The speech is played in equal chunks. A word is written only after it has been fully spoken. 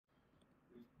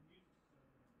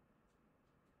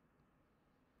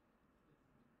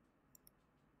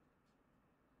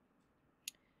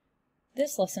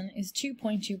This lesson is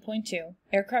 2.2.2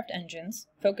 Aircraft Engines,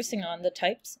 focusing on the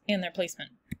types and their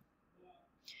placement.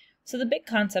 So the big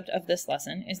concept of this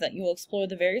lesson is that you will explore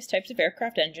the various types of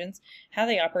aircraft engines, how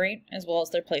they operate, as well as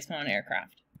their placement on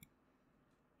aircraft.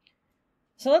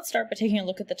 So let's start by taking a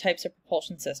look at the types of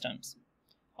propulsion systems.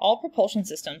 All propulsion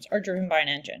systems are driven by an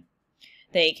engine.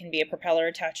 They can be a propeller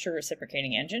attached to a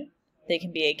reciprocating engine. They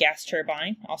can be a gas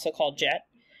turbine, also called jet,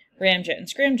 ramjet and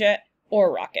scramjet, or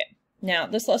a rocket. Now,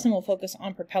 this lesson will focus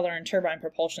on propeller and turbine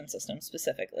propulsion systems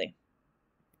specifically.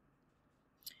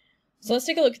 So let's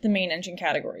take a look at the main engine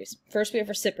categories. First, we have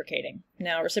reciprocating.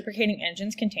 Now, reciprocating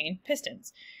engines contain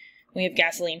pistons. We have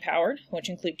gasoline-powered, which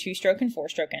include two-stroke and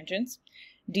four-stroke engines,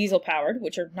 diesel-powered,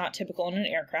 which are not typical in an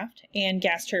aircraft, and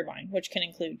gas turbine, which can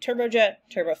include turbojet,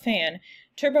 turbofan,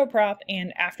 turboprop,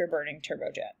 and afterburning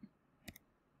turbojet.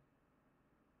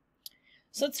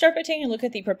 So let's start by taking a look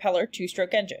at the propeller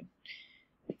two-stroke engine.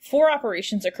 4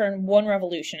 operations occur in one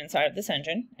revolution inside of this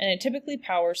engine, and it typically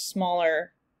powers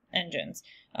smaller engines.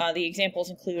 The examples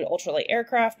include ultralight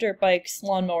aircraft, dirt bikes,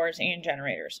 lawnmowers, and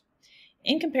generators.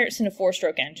 In comparison to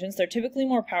 4-stroke engines, they're typically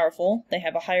more powerful, they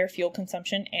have a higher fuel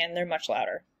consumption, and they're much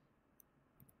louder.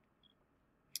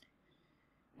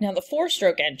 Now, the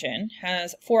 4-stroke engine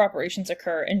has 4 operations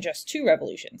occur in just 2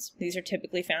 revolutions. These are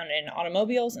typically found in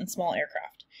automobiles and small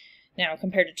aircraft. Now,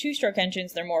 compared to 2-stroke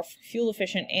engines, they're more fuel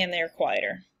efficient and they're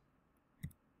quieter.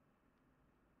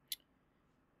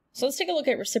 So let's take a look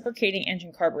at reciprocating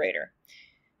engine carburetor.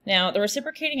 Now, the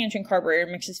reciprocating engine carburetor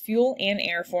mixes fuel and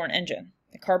air for an engine.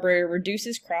 The carburetor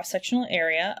reduces cross-sectional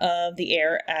area of the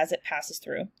air as it passes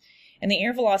through, and the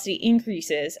air velocity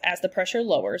increases as the pressure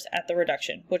lowers at the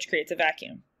reduction, which creates a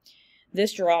vacuum.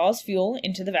 This draws fuel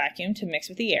into the vacuum to mix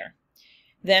with the air.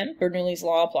 Then, Bernoulli's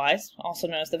law applies, also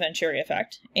known as the Venturi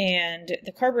effect, and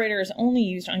the carburetor is only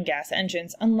used on gas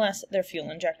engines unless they're fuel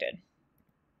injected.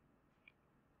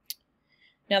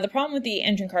 Now, the problem with the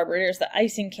engine carburetor is that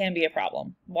icing can be a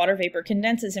problem. Water vapor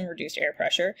condenses in reduced air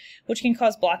pressure, which can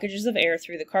cause blockages of air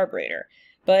through the carburetor,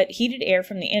 but heated air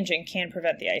from the engine can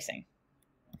prevent the icing.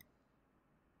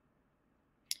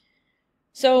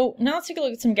 So now let's take a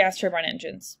look at some gas turbine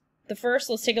engines.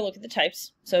 Let's take a look at the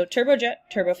types. So turbojet,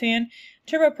 turbofan,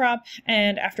 turboprop,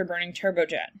 and afterburning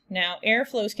turbojet. Now, air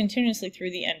flows continuously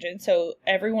through the engine, so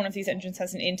every one of these engines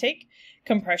has an intake,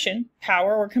 compression,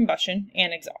 power or combustion,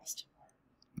 and exhaust.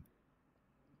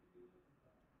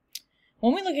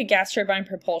 When we look at gas turbine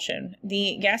propulsion,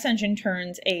 the gas engine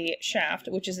turns a shaft,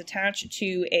 which is attached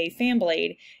to a fan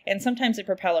blade and sometimes a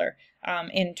propeller,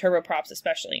 in turboprops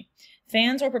especially.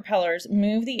 Fans or propellers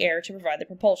move the air to provide the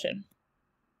propulsion.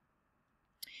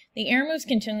 The air moves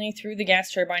continually through the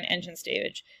gas turbine engine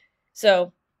stage.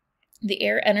 So, the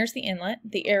air enters the inlet,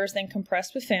 the air is then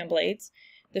compressed with fan blades,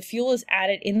 the fuel is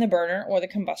added in the burner or the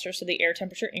combustor so the air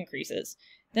temperature increases.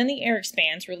 Then the air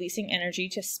expands, releasing energy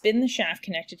to spin the shaft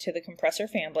connected to the compressor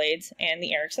fan blades, and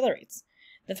the air accelerates.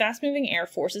 The fast-moving air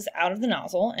forces out of the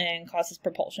nozzle and causes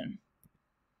propulsion.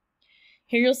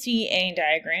 Here you'll see a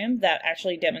diagram that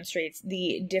actually demonstrates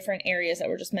the different areas that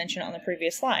were just mentioned on the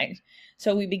previous slide.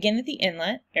 So we begin at the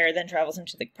inlet, air then travels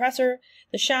into the compressor,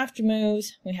 the shaft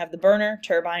moves, we have the burner,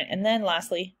 turbine, and then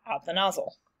lastly, out the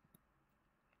nozzle.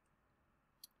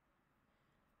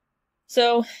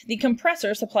 So the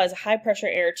compressor supplies a high-pressure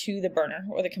air to the burner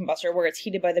or the combustor where it's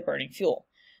heated by the burning fuel.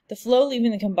 The flow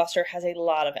leaving the combustor has a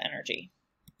lot of energy.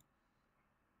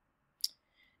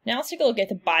 Now let's take a look at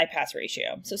the bypass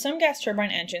ratio. So some gas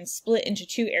turbine engines split into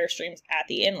 2 air streams at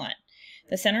the inlet.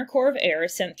 The center core of air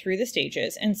is sent through the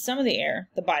stages, and some of the air,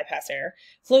 the bypass air,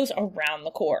 flows around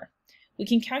the core. We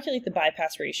can calculate the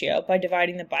bypass ratio by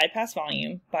dividing the bypass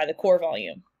volume by the core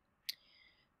volume.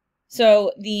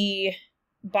 So the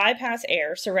bypass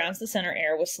air surrounds the center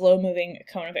air with slow-moving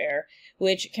cone of air,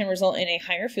 which can result in a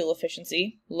higher fuel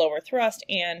efficiency, lower thrust,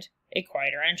 and a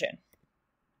quieter engine.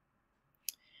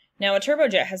 Now, a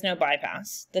turbojet has no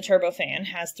bypass. The turbofan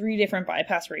has 3 different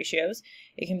bypass ratios.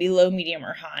 It can be low, medium,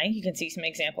 or high. You can see some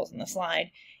examples in the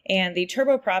slide. And the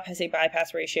turboprop has a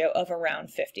bypass ratio of around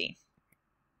 50.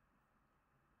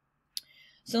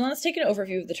 So let's take an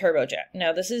overview of the turbojet.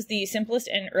 Now, this is the simplest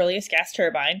and earliest gas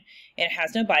turbine. It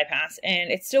has no bypass,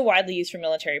 and it's still widely used for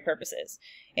military purposes.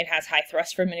 It has high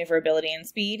thrust for maneuverability and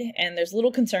speed, and there's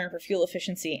little concern for fuel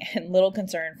efficiency and little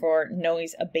concern for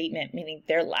noise abatement, meaning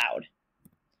they're loud.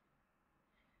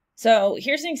 So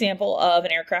here's an example of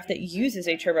an aircraft that uses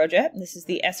a turbojet. This is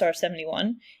the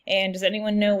SR-71. And does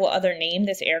anyone know what other name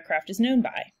this aircraft is known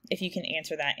by? If you can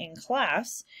answer that in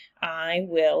class, I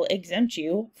will exempt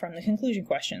you from the conclusion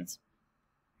questions.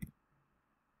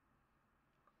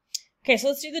 Okay, so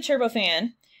let's do the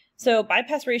turbofan. So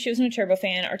bypass ratios in a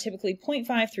turbofan are typically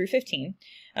 0.5 through 15.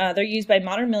 They're used by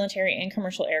modern military and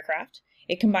commercial aircraft.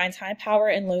 It combines high power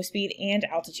and low speed and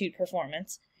altitude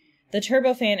performance. The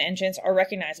turbofan engines are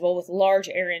recognizable with large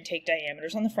air intake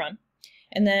diameters on the front.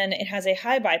 And then it has a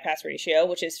high bypass ratio,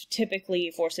 which is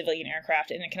typically for civilian aircraft,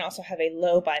 and it can also have a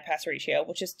low bypass ratio,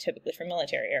 which is typically for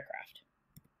military aircraft.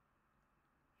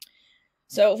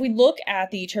 So if we look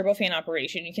at the turbofan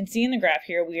operation, you can see in the graph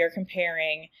here we are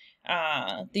comparing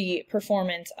the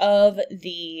performance of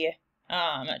the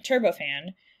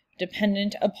turbofan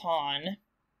dependent upon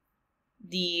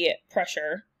the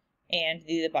pressure, and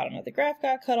the bottom of the graph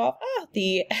got cut off,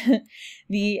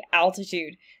 the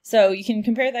altitude. So you can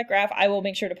compare that graph. I will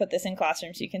make sure to put this in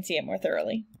Classroom so you can see it more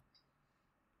thoroughly.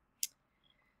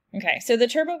 Okay, so the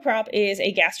turboprop is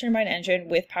a gas turbine engine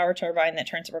with power turbine that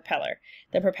turns a propeller.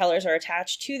 The propellers are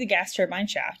attached to the gas turbine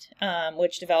shaft,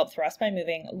 which develop thrust by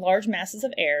moving large masses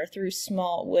of air through a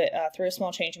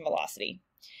small change in velocity.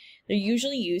 They're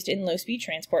usually used in low-speed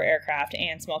transport aircraft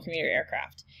and small commuter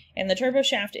aircraft, and the turbo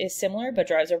shaft is similar but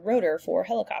drives a rotor for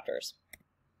helicopters.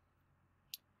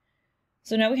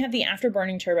 So now we have the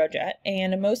afterburning turbojet,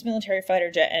 and most military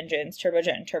fighter jet engines,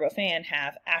 turbojet and turbofan,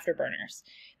 have afterburners.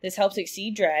 This helps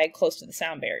exceed drag close to the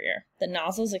sound barrier. The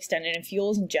nozzle is extended and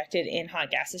fuel is injected in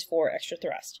hot gases for extra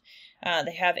thrust.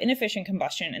 They have inefficient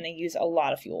combustion and they use a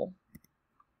lot of fuel.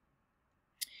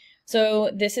 So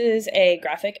this is a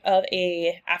graphic of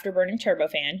a afterburning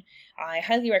turbofan. I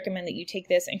highly recommend that you take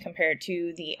this and compare it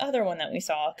to the other one that we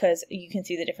saw, because you can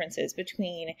see the differences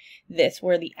between this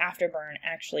where the afterburn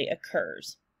actually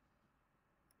occurs.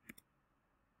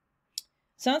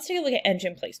 So let's take a look at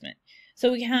engine placement. So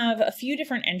we have a few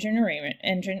different engine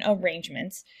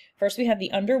arrangements. First we have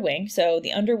the underwing. So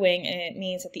the underwing, it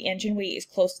means that the engine weight is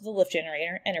close to the lift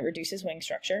generator and it reduces wing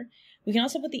structure. We can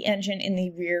also put the engine in the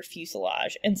rear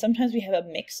fuselage, and sometimes we have a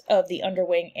mix of the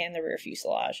underwing and the rear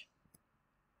fuselage.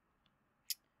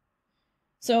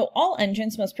 So all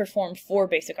engines must perform 4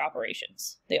 basic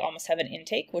operations. They all must have an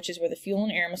intake, which is where the fuel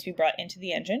and air must be brought into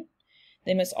the engine.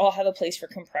 They must all have a place for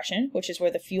compression, which is where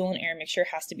the fuel and air mixture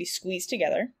has to be squeezed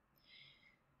together.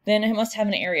 Then it must have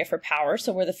an area for power,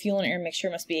 so where the fuel and air mixture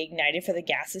must be ignited for the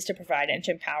gases to provide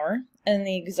engine power. And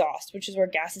the exhaust, which is where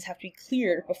gases have to be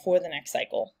cleared before the next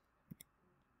cycle.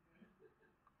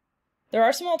 There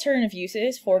are some alternative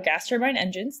uses for gas turbine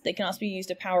engines. They can also be used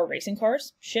to power racing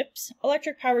cars, ships,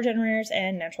 electric power generators,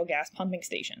 and natural gas pumping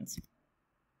stations.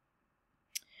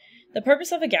 The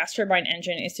purpose of a gas turbine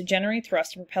engine is to generate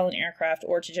thrust to propel an aircraft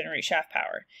or to generate shaft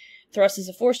power. Thrust is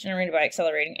a force generated by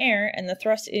accelerating air, and the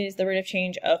thrust is the rate of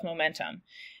change of momentum.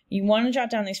 You want to jot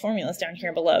down these formulas down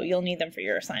here below. You'll need them for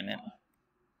your assignment.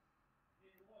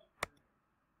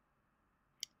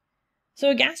 So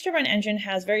a gas turbine engine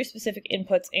has very specific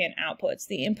inputs and outputs.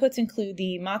 The inputs include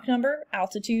the Mach number,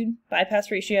 altitude, bypass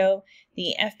ratio,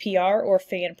 the FPR or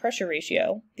fan pressure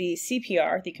ratio, the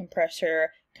CPR, the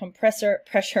compressor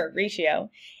pressure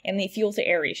ratio, and the fuel to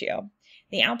air ratio.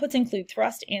 The outputs include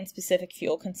thrust and specific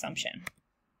fuel consumption.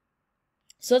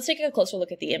 So let's take a closer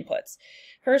look at the inputs.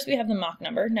 First, we have the Mach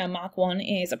number. Now, Mach 1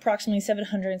 is approximately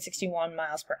 761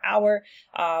 miles per hour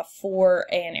for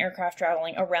an aircraft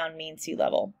traveling around mean sea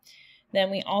level. Then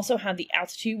we also have the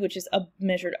altitude, which is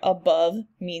measured above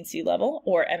mean sea level,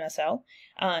 or MSL,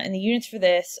 and the units for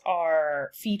this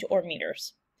are feet or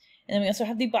meters. And then we also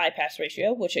have the bypass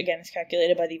ratio, which again is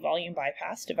calculated by the volume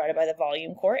bypass divided by the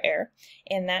volume core air,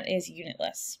 and that is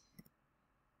unitless.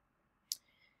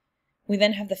 We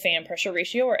then have the fan pressure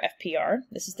ratio, or FPR.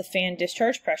 This is the fan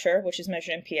discharge pressure, which is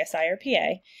measured in PSI or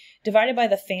PA, divided by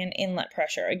the fan inlet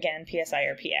pressure, again PSI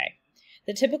or PA.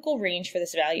 The typical range for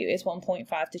this value is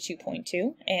 1.5 to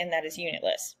 2.2, and that is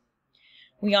unitless.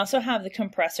 We also have the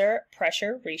compressor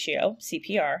pressure ratio,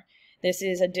 CPR. This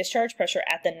is a discharge pressure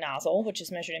at the nozzle, which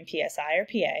is measured in PSI or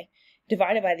PA,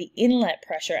 divided by the inlet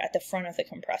pressure at the front of the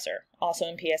compressor, also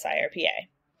in PSI or PA.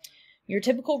 Your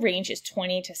typical range is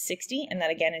 20 to 60, and that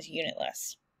again is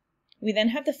unitless. We then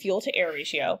have the fuel to air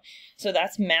ratio. So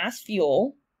that's mass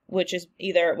fuel, which is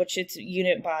its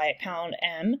unit by pound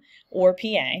M or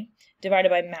PA, divided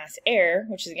by mass air,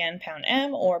 which is again pound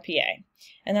M or PA.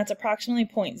 And that's approximately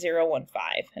 0.015,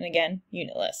 and again,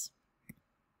 unitless.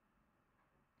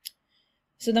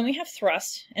 So then we have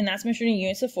thrust, and that's measured in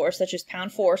units of force, such as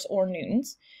pound force or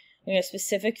newtons. We have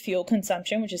specific fuel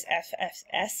consumption, which is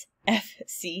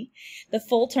FC. The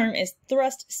full term is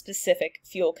thrust specific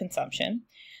fuel consumption.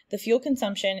 The fuel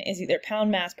consumption is either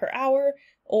pound mass per hour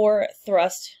or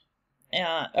thrust,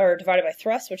 or divided by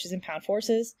thrust, which is in pound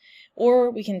forces,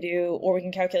 or we can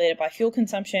calculate it by fuel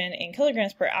consumption in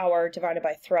kilograms per hour divided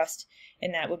by thrust,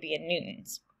 and that would be in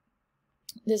newtons.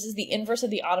 This is the inverse of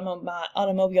the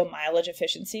automobile mileage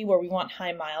efficiency, where we want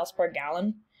high miles per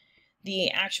gallon.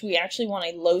 We actually want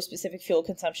a low specific fuel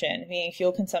consumption, meaning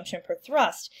fuel consumption per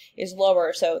thrust is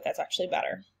lower, so that's actually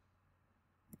better.